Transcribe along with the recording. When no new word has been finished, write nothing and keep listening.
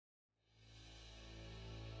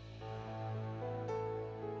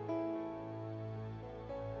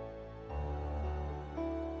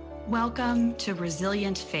Welcome to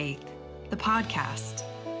Resilient Faith, the podcast.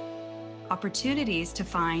 Opportunities to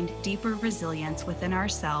find deeper resilience within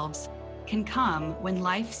ourselves can come when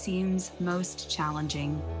life seems most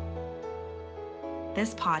challenging.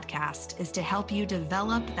 This podcast is to help you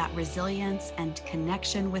develop that resilience and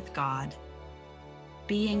connection with God.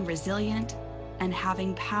 Being resilient and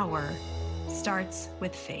having power starts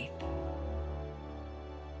with faith.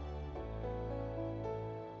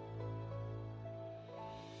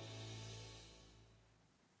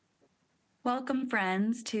 Welcome,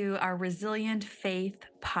 friends, to our Resilient Faith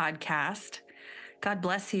podcast. God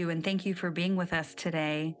bless you and thank you for being with us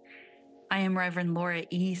today. I am Reverend Laura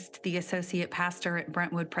East, the Associate Pastor at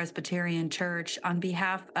Brentwood Presbyterian Church. On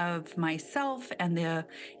behalf of myself and the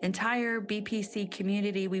entire BPC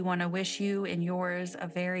community, we want to wish you and yours a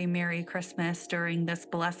very Merry Christmas during this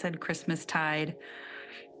blessed Christmastide.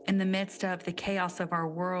 In the midst of the chaos of our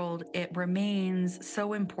world, it remains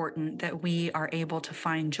so important that we are able to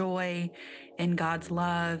find joy in God's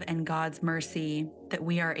love and God's mercy, that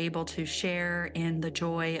we are able to share in the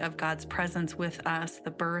joy of God's presence with us, the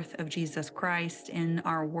birth of Jesus Christ in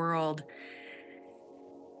our world,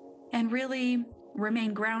 and really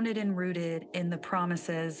remain grounded and rooted in the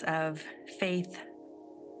promises of faith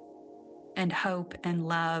and hope and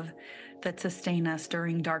love that sustain us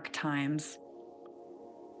during dark times.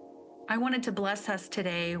 I wanted to bless us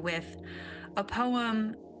today with a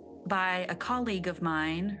poem by a colleague of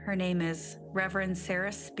mine. Her name is Reverend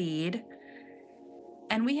Sarah Speed.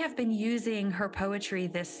 And we have been using her poetry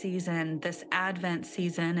this season, this Advent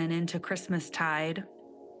season and into Christmastide.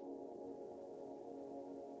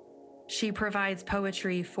 She provides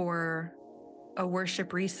poetry for a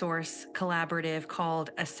worship resource collaborative called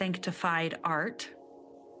A Sanctified Art.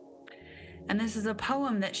 And this is a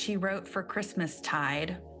poem that she wrote for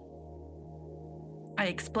Christmastide. I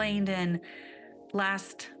explained in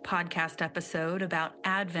last podcast episode about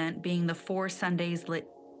Advent being the 4 Sundays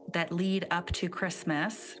that lead up to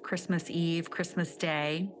Christmas, Christmas Eve, Christmas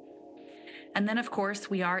Day. And then, of course,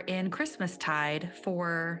 we are in Christmastide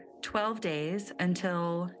for 12 days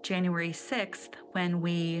until January 6th when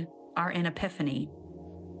we are in Epiphany.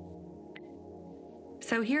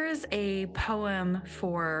 So here is a poem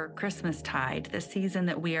for Christmastide, the season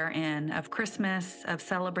that we are in, of Christmas, of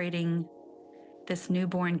celebrating this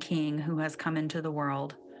newborn King who has come into the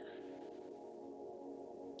world.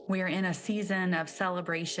 We are in a season of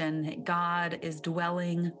celebration that God is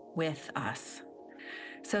dwelling with us.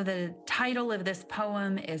 So the title of this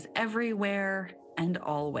poem is Everywhere and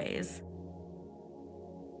Always.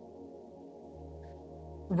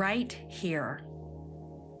 Right here.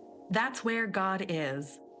 That's where God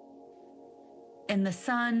is. In the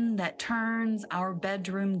sun that turns our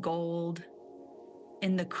bedroom gold,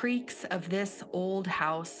 in the creaks of this old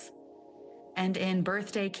house, and in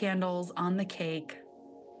birthday candles on the cake,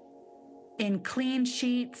 in clean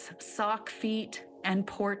sheets, sock feet, and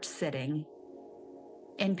porch sitting,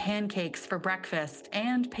 in pancakes for breakfast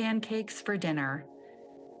and pancakes for dinner,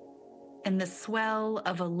 in the swell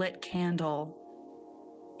of a lit candle,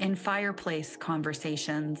 in fireplace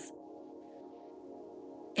conversations,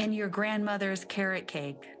 in your grandmother's carrot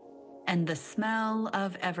cake, and the smell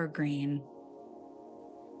of evergreen.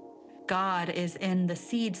 God is in the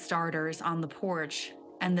seed starters on the porch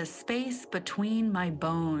and the space between my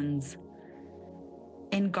bones,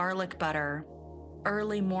 in garlic butter,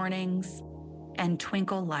 early mornings, and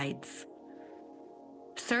twinkle lights.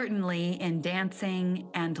 Certainly in dancing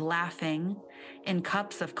and laughing, in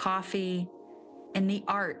cups of coffee, in the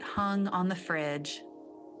art hung on the fridge,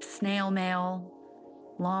 snail mail,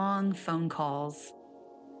 long phone calls,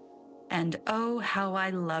 and oh, how I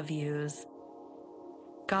love yous.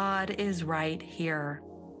 God is right here.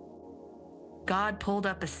 God pulled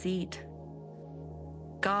up a seat.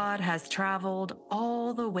 God has traveled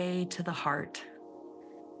all the way to the heart.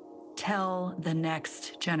 Tell the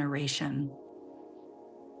next generation.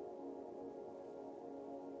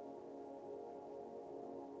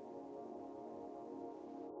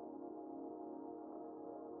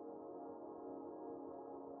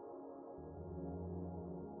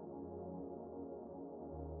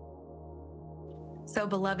 So,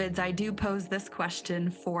 beloveds, I do pose this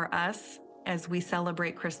question for us as we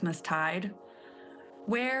celebrate Christmastide.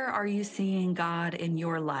 Where are you seeing God in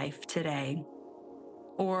your life today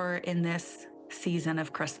or in this season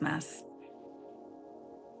of Christmas?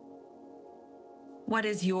 What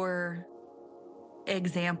is your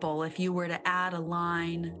example if you were to add a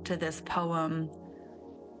line to this poem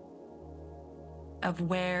of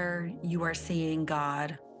where you are seeing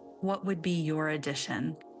God? What would be your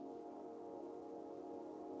addition?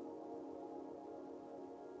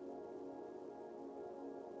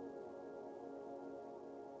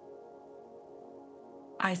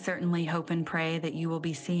 I certainly hope and pray that you will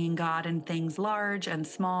be seeing God in things large and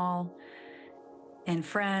small, in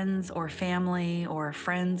friends or family or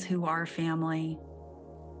friends who are family.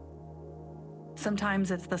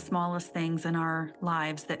 Sometimes it's the smallest things in our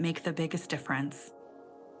lives that make the biggest difference.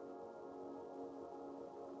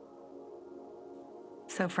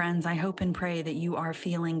 So friends, I hope and pray that you are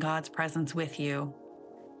feeling God's presence with you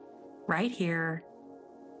right here,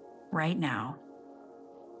 right now.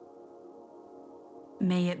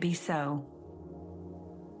 May it be so.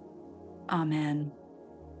 Amen.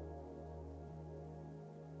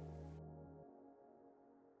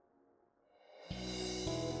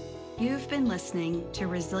 You've been listening to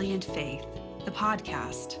Resilient Faith, the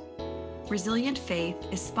podcast. Resilient Faith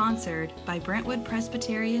is sponsored by Brentwood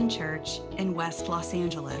Presbyterian Church in West Los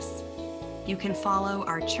Angeles. You can follow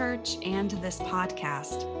our church and this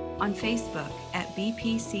podcast on Facebook at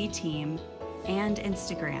BPC Team and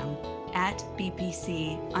Instagram at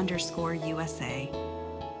BPC_USA.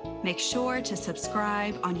 Make sure to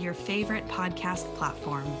subscribe on your favorite podcast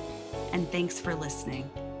platform. And thanks for listening.